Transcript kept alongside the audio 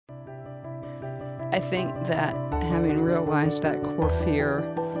I think that having realized that core fear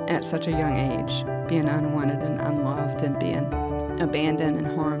at such a young age, being unwanted and unloved and being abandoned and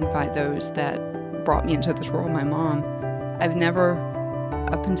harmed by those that brought me into this world, my mom, I've never,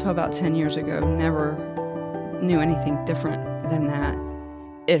 up until about 10 years ago, never knew anything different than that.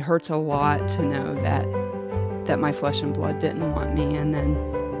 It hurts a lot to know that my flesh and blood didn't want me, and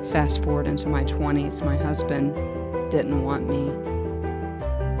then fast forward into my 20s, my husband didn't want me.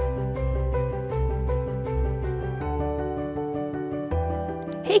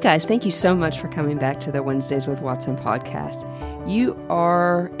 Hey guys, thank you so much for coming back to the Wednesdays with Watson podcast. You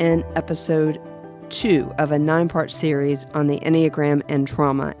are in episode 2 of a 9-part series on the Enneagram and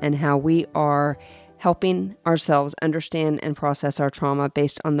trauma, and how we are helping ourselves understand and process our trauma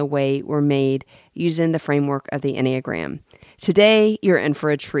based on the way we're made using the framework of the Enneagram. Today, you're in for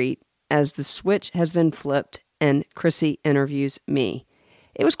a treat as the switch has been flipped and Crissy interviews me.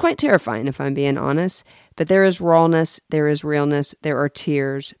 It was quite terrifying, if I'm being honest, but there is rawness, there is realness, there are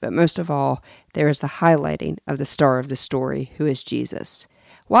tears, but most of all, there is the highlighting of the star of the story, who is Jesus.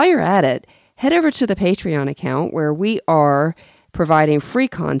 While you're at it, head over to the Patreon account where we are providing free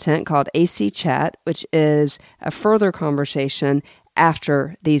content called AC Chat, which is a further conversation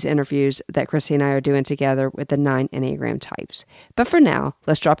after these interviews that Crissy and I are doing together with the 9 Enneagram types. But for now,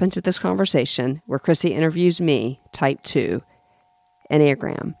 let's drop into this conversation where Crissy interviews me, Type 2,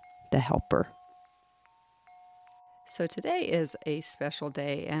 Enneagram, the helper. So today is a special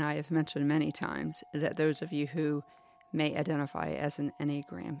day, and I have mentioned many times that those of you who may identify as an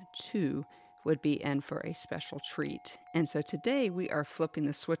Enneagram 2 would be in for a special treat. And so today we are flipping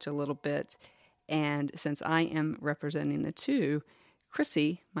the switch a little bit, and since I am representing the 2,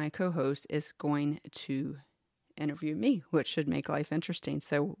 Crissy, my co-host, is going to interview me, which should make life interesting.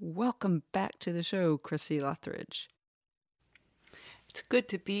 So welcome back to the show, Crissy Loughridge. It's good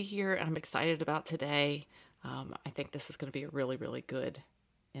to be here. I'm excited about today. I think this is going to be a really, really good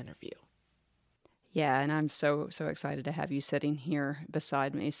interview. Yeah, and I'm so excited to have you sitting here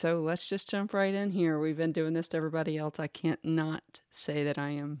beside me. So let's just jump right in here. We've been doing this to everybody else. I can't not say that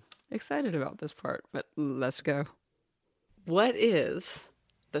I am excited about this part, but let's go. What is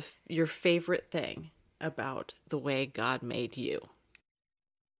your favorite thing about the way God made you?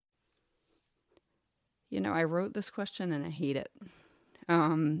 You know, I wrote this question and I hate it.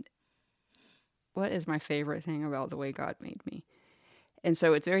 What is my favorite thing about the way God made me? And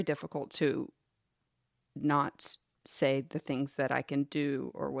so it's very difficult to not say the things that I can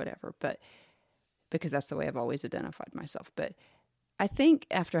do or whatever, but because that's the way I've always identified myself. But I think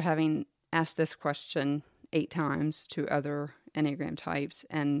after having asked this question 8 times to other Enneagram types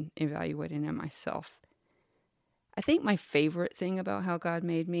and evaluating it myself, I think my favorite thing about how God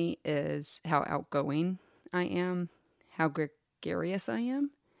made me is how outgoing I am, how gregarious I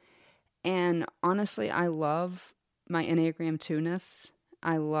am. And honestly, I love my Enneagram 2-ness.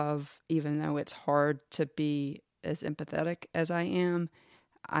 I love, even though it's hard to be as empathetic as I am,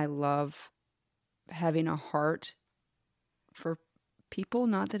 I love having a heart for people.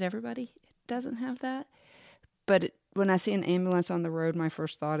 Not that everybody doesn't have that. But when I see an ambulance on the road, my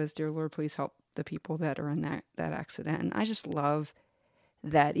first thought is, dear Lord, please help the people that are in that accident. And I just love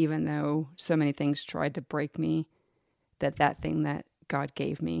that even though so many things tried to break me, that thing that God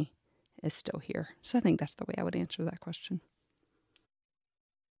gave me is still here. So I think that's the way I would answer that question.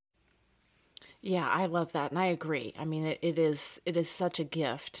 Yeah, I love that, and I agree. I mean, it is such a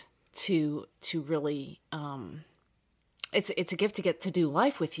gift to really. It's a gift to get to do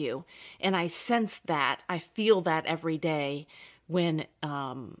life with you, and I sense that. I feel that every day when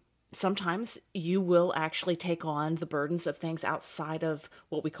sometimes you will actually take on the burdens of things outside of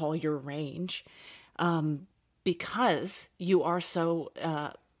what we call your range, because you are so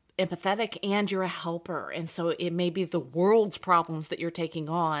empathetic and you're a helper. And so it may be the world's problems that you're taking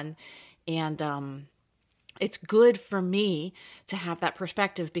on. And it's good for me to have that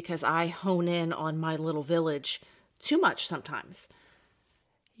perspective because I hone in on my little village too much sometimes.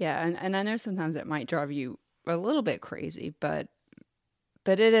 Yeah, and I know sometimes it might drive you a little bit crazy, but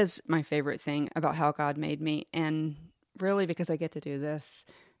it is my favorite thing about how God made me. And really, because I get to do this,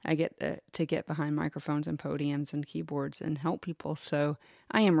 I get to get behind microphones and podiums and keyboards and help people. So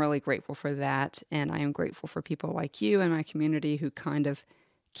I am really grateful for that. And I am grateful for people like you and my community who kind of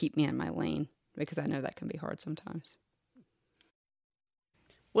keep me in my lane, because I know that can be hard sometimes.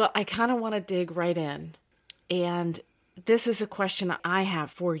 Well, I kind of want to dig right in. And this is a question I have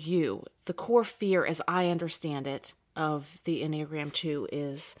for you. The core fear, as I understand it, of the Enneagram 2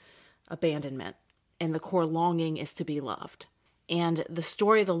 is abandonment. And the core longing is to be loved. And the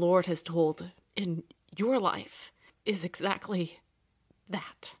story the Lord has told in your life is exactly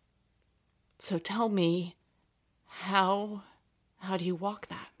that. So tell me, how do you walk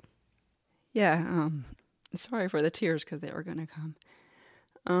that? Yeah, sorry for the tears because they were going to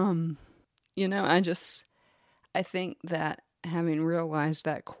come. I think that having realized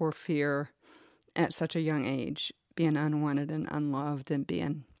that core fear at such a young age, being unwanted and unloved and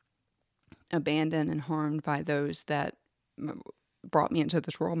being abandoned and harmed by those that brought me into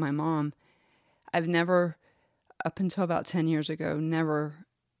this world, my mom, I've never, up until about 10 years ago, never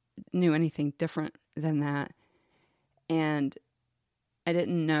knew anything different than that. And I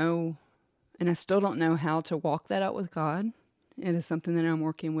didn't know, and I still don't know how to walk that out with God. It is something that I'm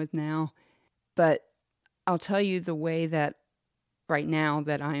working with now. But I'll tell you the way that right now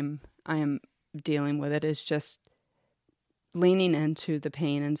that I am dealing with it is just leaning into the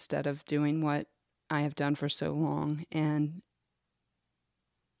pain instead of doing what I have done for so long. And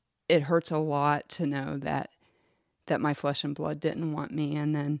it hurts a lot to know that my flesh and blood didn't want me.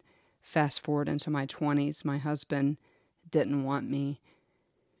 And then fast forward into my 20s, my husband didn't want me.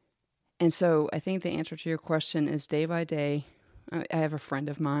 And so I think the answer to your question is day by day. I have a friend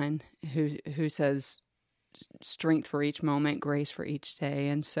of mine who says strength for each moment, grace for each day.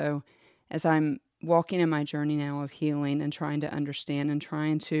 And so as I'm walking in my journey now of healing and trying to understand and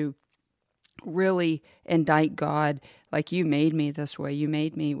trying to really indict God, like, you made me this way. You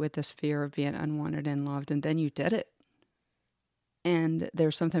made me with this fear of being unwanted and loved, and then you did it. And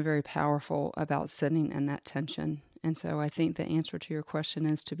there's something very powerful about sitting in that tension. And so I think the answer to your question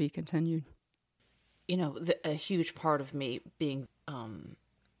is to be continued. You know, a huge part of me being a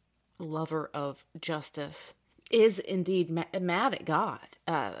lover of justice is indeed mad at God.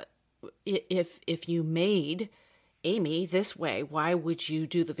 If you made Amy this way, why would you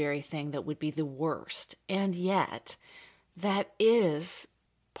do the very thing that would be the worst? And yet, that is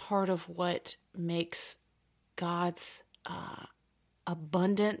part of what makes God's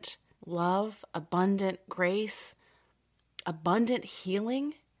abundant love, abundant grace, abundant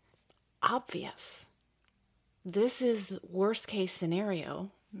healing obvious. This is worst case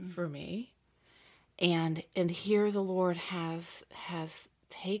scenario for me. And here the Lord has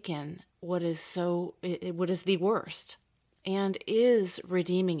taken what is the worst and is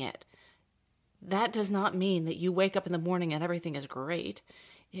redeeming it. That does not mean that you wake up in the morning and everything is great.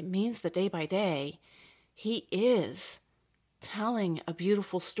 It means that day by day, He is telling a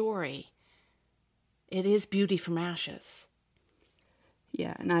beautiful story. It is beauty from ashes.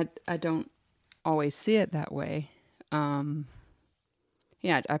 Yeah, and I don't always see it that way. I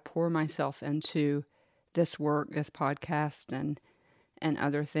pour myself into this work, this podcast, and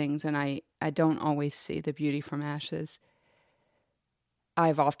other things, and I don't always see the beauty from ashes.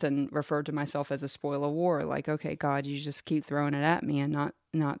 I've often referred to myself as a spoil of war, like, okay, God, you just keep throwing it at me and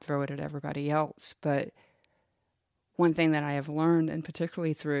not throw it at everybody else. But one thing that I have learned, and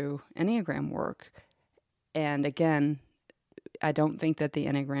particularly through Enneagram work, and again, I don't think that the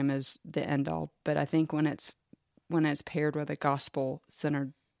Enneagram is the end all, but I think when it's paired with a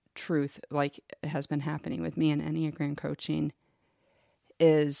gospel-centered truth, like has been happening with me in Enneagram coaching,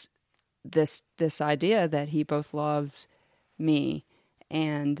 is this idea that He both loves me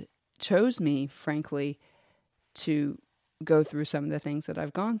and chose me, frankly, to go through some of the things that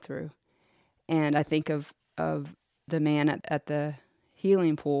I've gone through. And I think of the man at the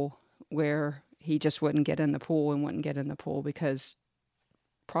healing pool where he just wouldn't get in the pool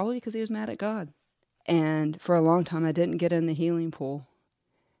probably because he was mad at God. And for a long time, I didn't get in the healing pool.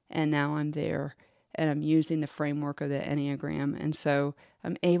 And now I'm there, and I'm using the framework of the Enneagram. And so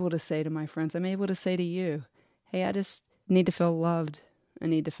I'm able to say to my friends, I'm able to say to you, hey, I just need to feel loved. I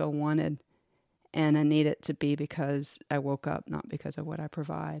need to feel wanted. And I need it to be because I woke up, not because of what I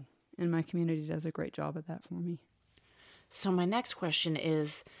provide. And my community does a great job of that for me. So my next question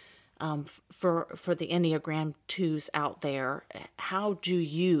is, for the Enneagram 2s out there, how do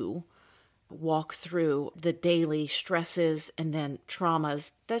you walk through the daily stresses and then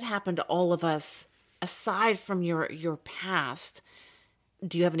traumas that happen to all of us aside from your past?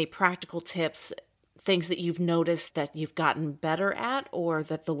 Do you have any practical tips, things that you've noticed that you've gotten better at, or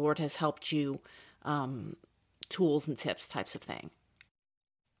that the Lord has helped you, tools and tips types of thing?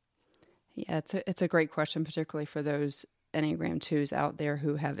 Yeah, it's a great question, particularly for those Enneagram 2s out there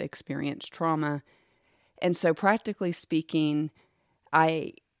who have experienced trauma. And so practically speaking,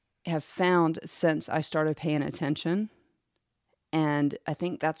 I have found since I started paying attention, and I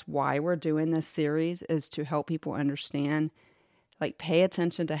think that's why we're doing this series, is to help people understand, like, pay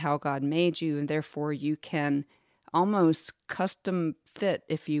attention to how God made you, and therefore you can almost custom fit,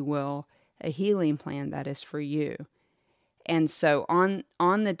 if you will, a healing plan that is for you. And so on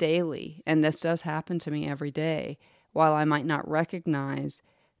the daily, and this does happen to me every day, while I might not recognize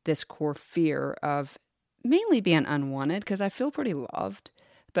this core fear of mainly being unwanted, because I feel pretty loved,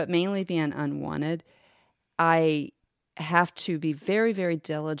 but mainly being unwanted, I have to be very, very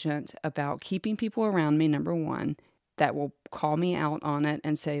diligent about keeping people around me, number one, that will call me out on it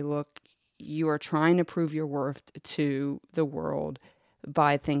and say, look, you are trying to prove your worth to the world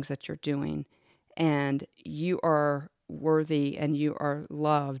by things that you're doing. And you are worthy and you are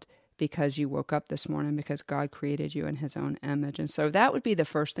loved because you woke up this morning, because God created you in his own image. And so that would be the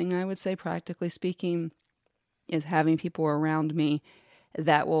first thing I would say, practically speaking, is having people around me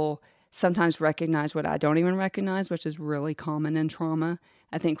that will sometimes recognize what I don't even recognize, which is really common in trauma.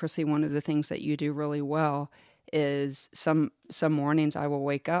 I think, Crissy, one of the things that you do really well is some mornings I will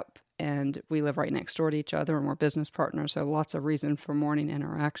wake up, and we live right next door to each other and we're business partners, so lots of reason for morning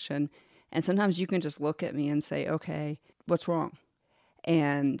interaction. And sometimes you can just look at me and say, okay, what's wrong?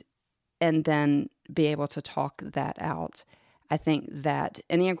 And then be able to talk that out. I think that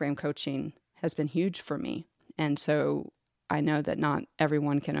Enneagram coaching has been huge for me. And so I know that not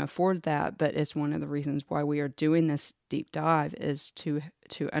everyone can afford that, but it's one of the reasons why we are doing this deep dive, is to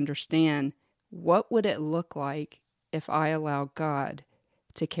understand, what would it look like if I allow God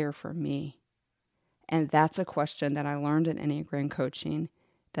to care for me? And that's a question that I learned in Enneagram coaching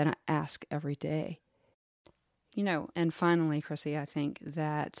that I ask every day. And finally, Crissy, I think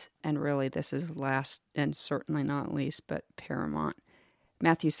that, and really this is last and certainly not least, but paramount,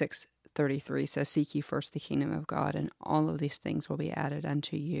 Matthew 6:33 says, seek ye first the kingdom of God, and all of these things will be added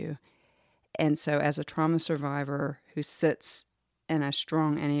unto you. And so as a trauma survivor who sits in a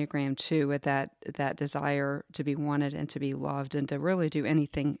strong Enneagram 2 with that desire to be wanted and to be loved and to really do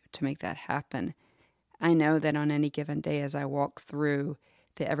anything to make that happen, I know that on any given day, as I walk through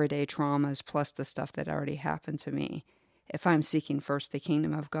the everyday traumas plus the stuff that already happened to me, if I'm seeking first the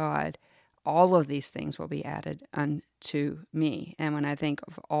kingdom of God, all of these things will be added unto me. And when I think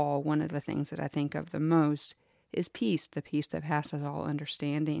of all, one of the things that I think of the most is peace, the peace that passes all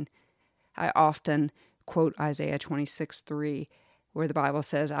understanding. I often quote Isaiah 26:3, where the Bible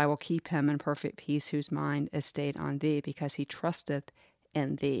says, I will keep him in perfect peace whose mind is stayed on thee, because he trusteth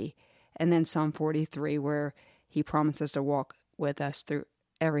in thee. And then Psalm 43, where he promises to walk with us through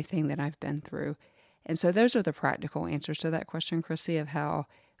everything that I've been through. And so those are the practical answers to that question, Crissy, of how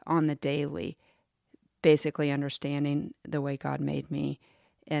on the daily, basically understanding the way God made me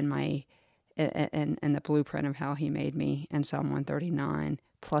and the blueprint of how he made me in Psalm 139,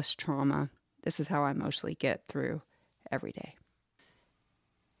 plus trauma. This is how I mostly get through every day.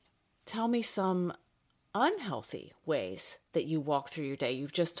 Tell me some unhealthy ways that you walk through your day.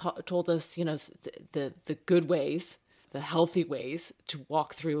 You've just told us, the good ways, the healthy ways to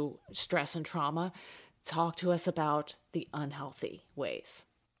walk through stress and trauma. Talk to us about the unhealthy ways.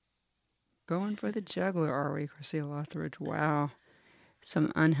 Going for the juggler, are we, Crissy Loughridge? Wow.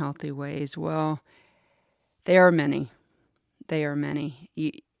 Some unhealthy ways. Well, there are many. They are many.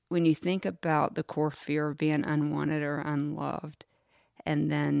 When you think about the core fear of being unwanted or unloved,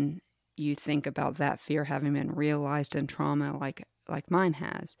 and then you think about that fear having been realized in trauma like mine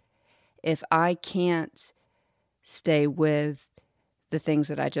has, if I can't stay with the things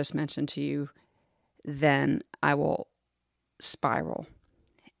that I just mentioned to you, then I will spiral.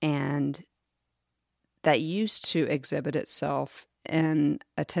 And that used to exhibit itself in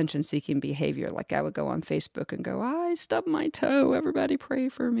attention-seeking behavior. Like I would go on Facebook and go, I stubbed my toe, everybody pray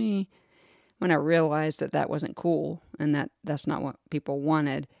for me. When I realized that that wasn't cool and that's not what people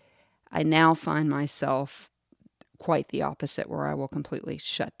wanted, I now find myself quite the opposite, where I will completely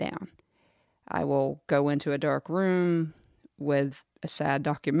shut down. I will go into a dark room with a sad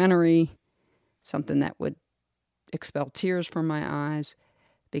documentary, something that would expel tears from my eyes,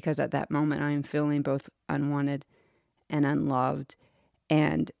 because at that moment I am feeling both unwanted and unloved,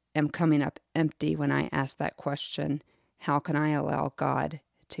 and am coming up empty when I ask that question, how can I allow God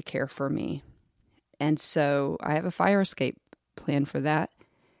to care for me? And so I have a fire escape plan for that,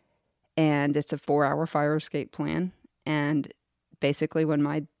 and it's a 4-hour fire escape plan. And basically when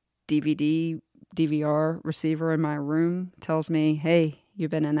my DVR receiver in my room tells me, hey,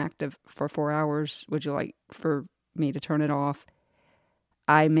 you've been inactive for 4 hours, would you like for me to turn it off?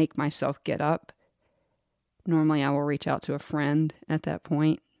 I make myself get up. Normally I will reach out to a friend at that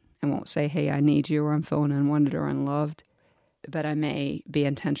point. I won't say, hey, I need you, or I'm feeling unwanted or unloved. But I may be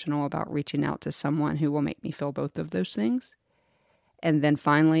intentional about reaching out to someone who will make me feel both of those things. And then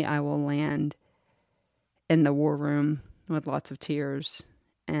finally I will land in the war room with lots of tears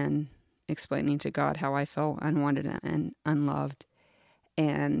and explaining to God how I felt unwanted and unloved.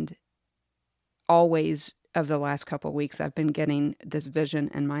 And always, of the last couple of weeks, I've been getting this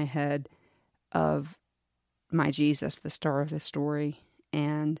vision in my head of my Jesus, the star of the story,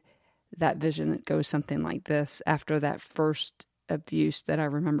 And that vision goes something like this. After that first abuse that I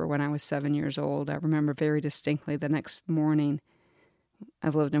remember when I was 7 years old, I remember very distinctly the next morning.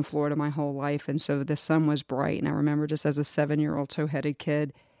 I've lived in Florida my whole life, and so the sun was bright, and I remember just as a 7-year-old tow-headed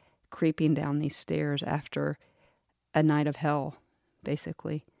kid creeping down these stairs after a night of hell,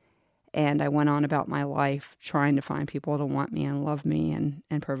 basically. And I went on about my life trying to find people to want me and love me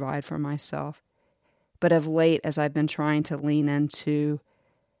and provide for myself. But of late, as I've been trying to lean into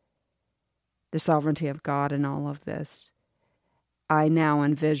the sovereignty of God in all of this, I now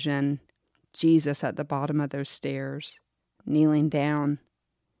envision Jesus at the bottom of those stairs, kneeling down,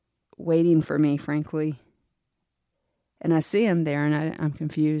 waiting for me, frankly. And I see him there, and I'm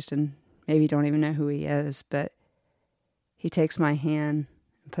confused and maybe don't even know who he is, but he takes my hand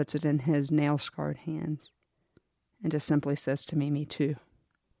and puts it in his nail-scarred hands and just simply says to me too.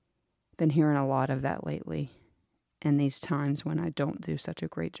 Been hearing a lot of that lately in these times when I don't do such a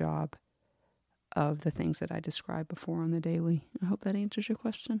great job of the things that I described before on the daily. I hope that answers your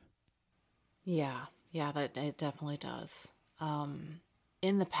question. Yeah, that it definitely does.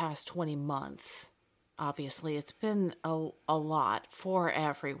 In the past 20 months, obviously, it's been a lot for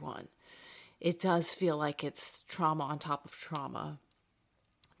everyone. It does feel like it's trauma on top of trauma.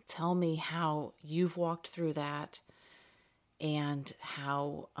 Tell me how you've walked through that and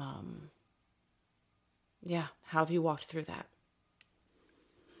how have you walked through that?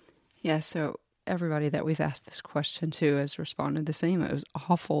 Yeah, so everybody that we've asked this question to has responded the same. It was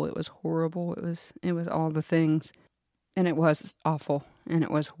awful. It was horrible. It was all the things. And it was awful, and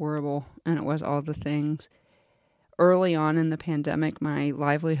it was horrible, and it was all the things. Early on in the pandemic, my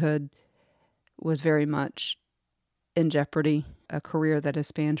livelihood was very much in jeopardy, a career that has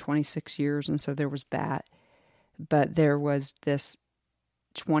spanned 26 years, and so there was that. But there was this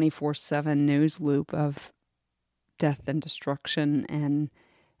 24/7 news loop of death and destruction and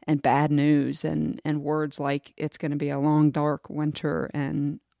bad news and words like it's going to be a long, dark winter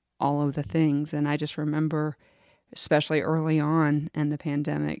and all of the things. And I just remember, especially early on in the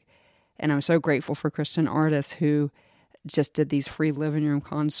pandemic, and I'm so grateful for Christian artists who just did these free living room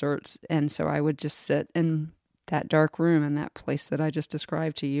concerts. And so I would just sit in that dark room in that place that I just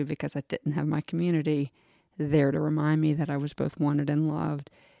described to you because I didn't have my community there to remind me that I was both wanted and loved.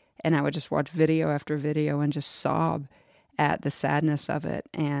 And I would just watch video after video and just sob at the sadness of it.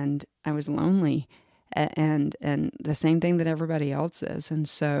 And I was lonely and the same thing that everybody else is. And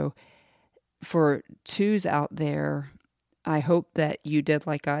so for twos out there, I hope that you did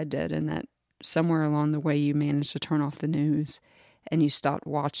like I did and that somewhere along the way you managed to turn off the news and you stopped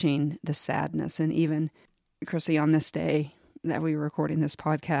watching the sadness. And even, Crissy, on this day that we were recording this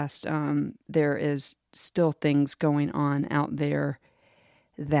podcast, there is still things going on out there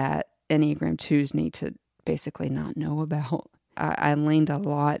that Enneagram 2s need to basically not know about. I leaned a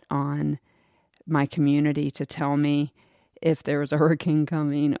lot on my community to tell me if there was a hurricane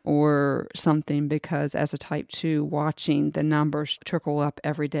coming or something, because as a type 2, watching the numbers trickle up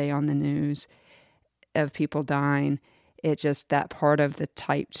every day on the news of people dying, it just, that part of the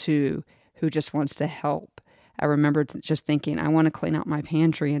type 2 who just wants to help. I remember just thinking, I want to clean out my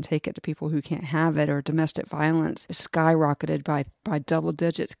pantry and take it to people who can't have it, or domestic violence skyrocketed by double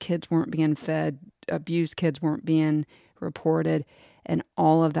digits. Kids weren't being fed, abused kids weren't being reported, and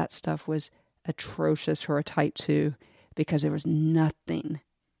all of that stuff was atrocious for a type 2 because there was nothing,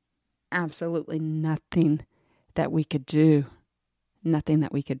 absolutely nothing that we could do. Nothing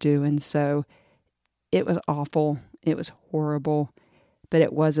that we could do. And so it was awful. It was horrible. But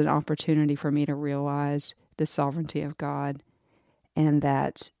it was an opportunity for me to realize the sovereignty of God and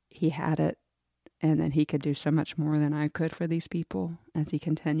that He had it and that He could do so much more than I could for these people, as He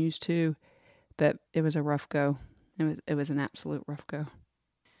continues to. But it was a rough go. It was an absolute rough go.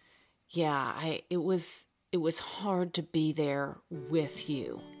 Yeah, it was hard to be there with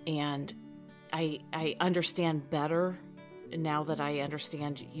you, and I understand better now that I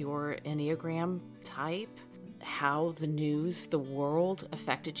understand your Enneagram type, how the news, the world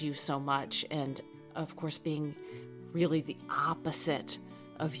affected you so much, and of course being really the opposite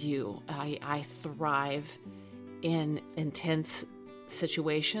of you. I thrive in intense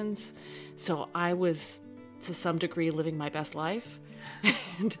situations, so I was to some degree living my best life,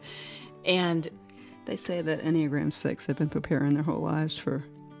 and they say that Enneagram 6 have been preparing their whole lives for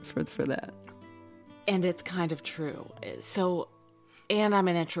that. And it's kind of true. So, and I'm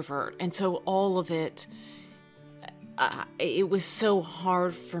an introvert. And so all of it, it was so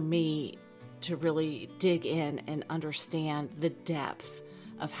hard for me to really dig in and understand the depth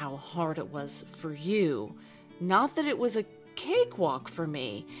of how hard it was for you. Not that it was a cakewalk for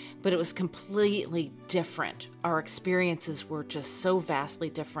me, but it was completely different. Our experiences were just so vastly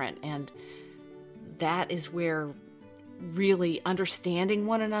different, and that is where really understanding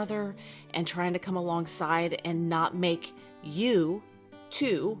one another and trying to come alongside and not make you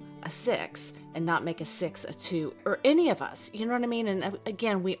 2 a 6 and not make a 6 a 2, or any of us, you know what I mean? And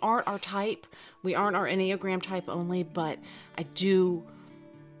again, we aren't our type, we aren't our Enneagram type only, but I do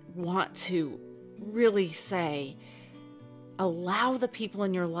want to really say, allow the people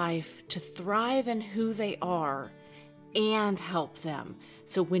in your life to thrive in who they are and help them.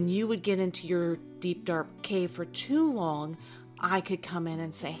 So when you would get into your deep, dark cave for too long, I could come in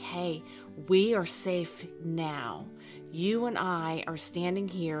and say, hey, we are safe now. You and I are standing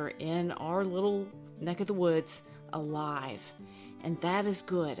here in our little neck of the woods alive. And that is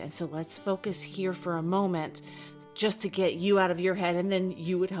good. And so let's focus here for a moment just to get you out of your head, and then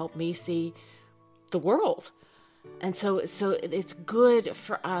you would help me see the world. And so it's good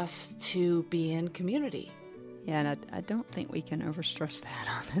for us to be in community. Yeah, and I don't think we can overstress that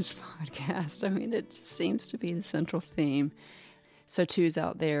on this podcast. I mean, it just seems to be the central theme. So twos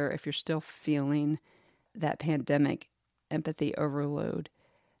out there, if you're still feeling that pandemic empathy overload,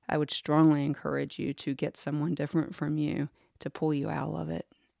 I would strongly encourage you to get someone different from you to pull you out of it,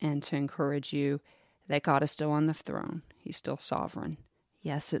 and to encourage you that God is still on the throne. He's still sovereign.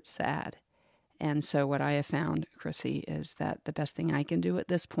 Yes, it's sad. And so what I have found, Crissy, is that the best thing I can do at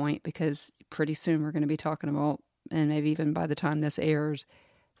this point, because pretty soon we're going to be talking about, and maybe even by the time this airs,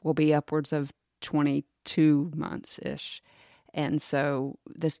 will be upwards of 22 months-ish. And so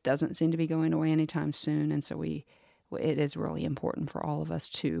this doesn't seem to be going away anytime soon. And so it is really important for all of us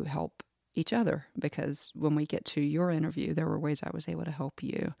to help each other, because when we get to your interview, there were ways I was able to help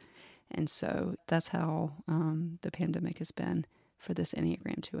you. And so that's how the pandemic has been for this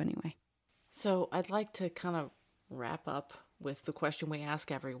Enneagram 2 anyway. So I'd like to kind of wrap up with the question we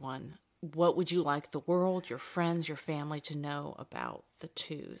ask everyone. What would you like the world, your friends, your family to know about the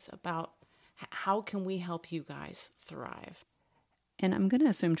twos? About how can we help you guys thrive? And I'm going to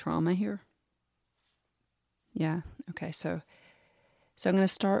assume trauma here. Yeah. Okay. So I'm going to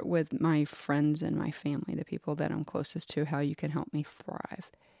start with my friends and my family, the people that I'm closest to, how you can help me thrive.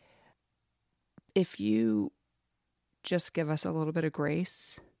 If you just give us a little bit of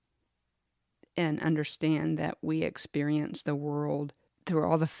grace and understand that we experience the world through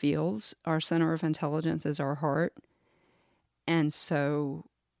all the feels. Our center of intelligence is our heart. And so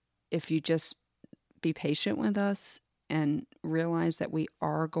if you just be patient with us and realize that we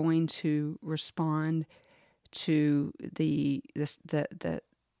are going to respond to the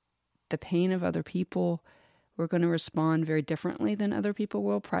pain of other people, we're going to respond very differently than other people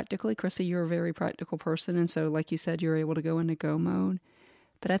will practically. Crissy, you're a very practical person. And so, like you said, you're able to go into go mode.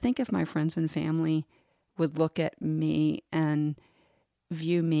 But I think if my friends and family would look at me and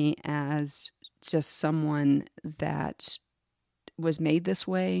view me as just someone that was made this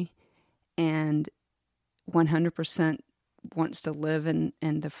way and 100% wants to live in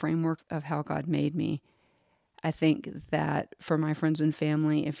the framework of how God made me, I think that for my friends and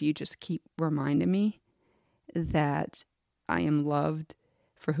family, if you just keep reminding me that I am loved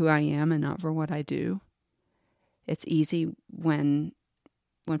for who I am and not for what I do. It's easy when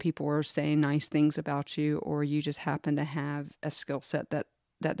people are saying nice things about you, or you just happen to have a skill set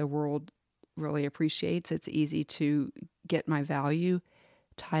that the world really appreciates. It's easy to get my value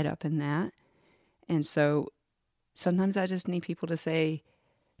tied up in that. And so sometimes I just need people to say,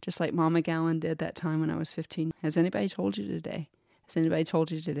 just like Mama Gowan did that time when I was 15, has anybody told you today? Has anybody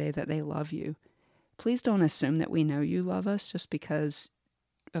told you today that they love you? Please don't assume that we know you love us just because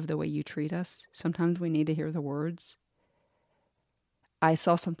of the way you treat us. Sometimes we need to hear the words. I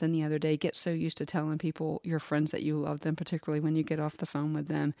saw something the other day. Get so used to telling people, your friends, that you love them, particularly when you get off the phone with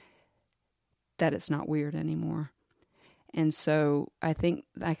them, that it's not weird anymore. And so I think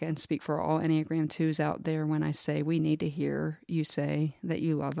I can speak for all Enneagram 2s out there when I say we need to hear you say that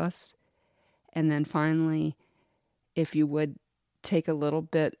you love us. And then finally, if you would take a little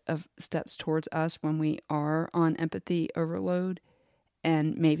bit of steps towards us when we are on empathy overload,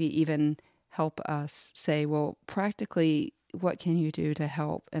 and maybe even help us say, well, practically, what can you do to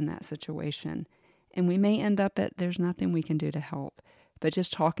help in that situation? And we may end up at there's nothing we can do to help. But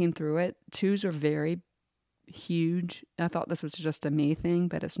just talking through it, 2s are very huge. I thought this was just a me thing,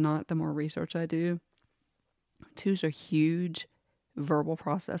 but it's not the more research I do. 2s are huge verbal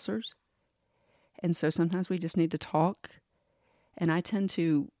processors. And so sometimes we just need to talk. And I tend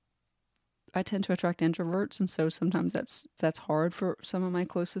to attract introverts, and so sometimes that's hard for some of my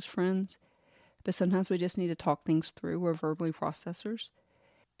closest friends. But sometimes we just need to talk things through. We're verbally processors.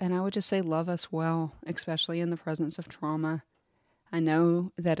 And I would just say love us well, especially in the presence of trauma. I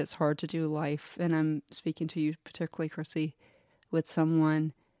know that it's hard to do life, and I'm speaking to you particularly, Crissy, with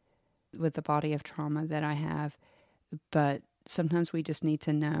someone with the body of trauma that I have. But sometimes we just need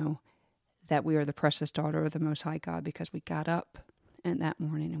to know that we are the precious daughter of the Most High God because we got up and that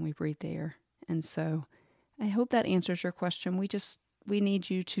morning and we breathed air. And so I hope that answers your question. We need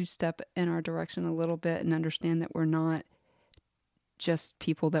you to step in our direction a little bit and understand that we're not just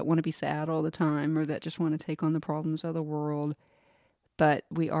people that want to be sad all the time or that just want to take on the problems of the world. But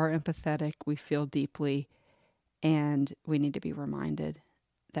we are empathetic, we feel deeply, and we need to be reminded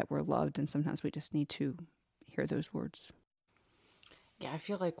that we're loved, and sometimes we just need to hear those words. Yeah, I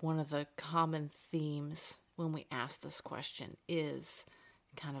feel like one of the common themes when we ask this question is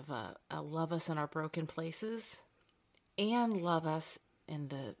kind of a love us in our broken places and love us in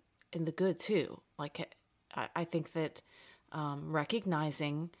the good too. Like I think that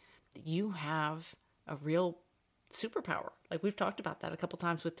recognizing that you have a real superpower, like we've talked about that a couple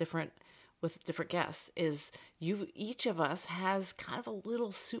times with different guests, is each of us has kind of a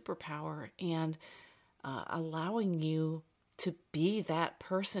little superpower, and allowing you to be that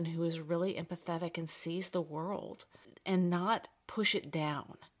person who is really empathetic and sees the world and not push it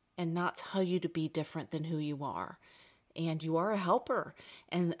down and not tell you to be different than who you are. And you are a helper,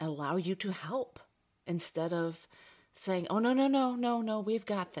 and allow you to help instead of saying, oh, no, we've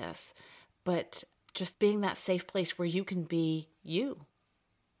got this. But just being that safe place where you can be you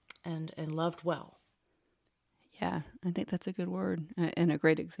and loved well. Yeah, I think that's a good word and a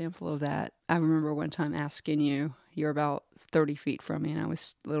great example of that. I remember one time asking you, you're about 30 feet from me, and I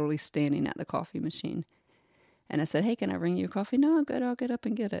was literally standing at the coffee machine. And I said, hey, can I bring you a coffee? No, I'm good. I'll get up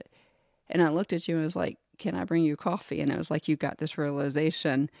and get it. And I looked at you and was like, can I bring you coffee? And I was like, you got this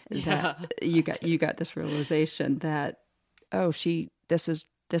realization that you got this realization that, oh, this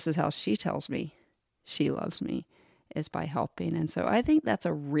is how she tells me she loves me, is by helping. And so I think that's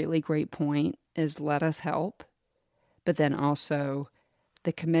a really great point, is let us help. But then also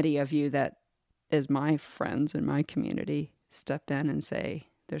the committee of you that is my friends in my community step in and say,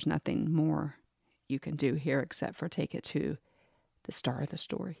 there's nothing more you can do here except for take it to the star of the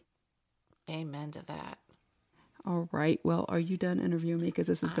story. Amen to that. All right. Well, are you done interviewing me? Because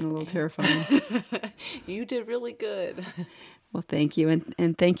this has been a little terrifying. You did really good. Well, thank you.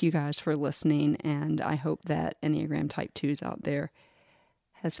 And thank you guys for listening. And I hope that Enneagram Type 2s out there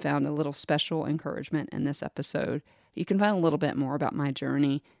has found a little special encouragement in this episode. You can find a little bit more about my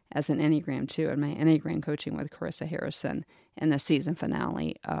journey as an Enneagram 2 and my Enneagram coaching with Carissa Harrison in the season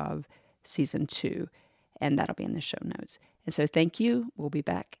finale of season 2. And that'll be in the show notes. And so thank you. We'll be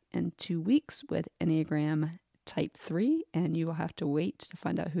back in 2 weeks with Enneagram Type 3, and you will have to wait to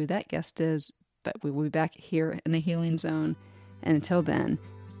find out who that guest is, but we will be back here in the Healing Zone. And until then,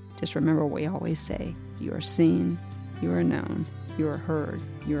 just remember what we always say: you are seen, you are known, you are heard,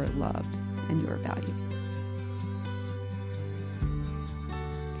 you are loved, and you are valued.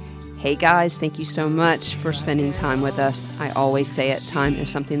 Hey guys, thank you so much for spending time with us. I always say it, time is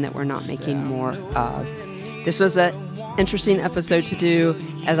something that we're not making more of. This was an interesting episode to do,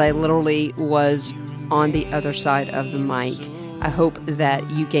 as I literally was on the other side of the mic. I hope that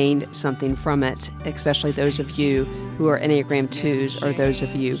you gained something from it, especially those of you who are Enneagram 2s or those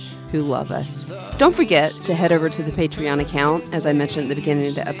of you who love us. Don't forget to head over to the Patreon account, as I mentioned at the beginning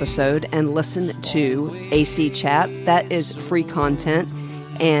of the episode, and listen to AC Chat. That is free content,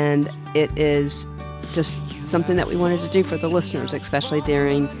 and it is just something that we wanted to do for the listeners, especially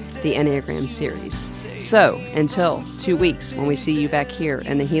during the Enneagram series. So, until 2 weeks, when we see you back here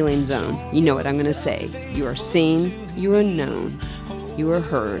in the Healing Zone, you know what I'm going to say. You are seen, you are known, you are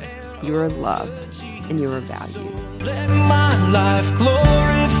heard, you are loved, and you are valued. Let my life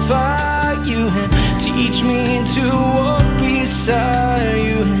glorify you and teach me to walk beside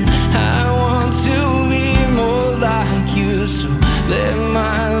you. And I want to be more like you, so let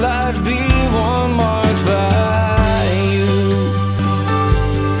my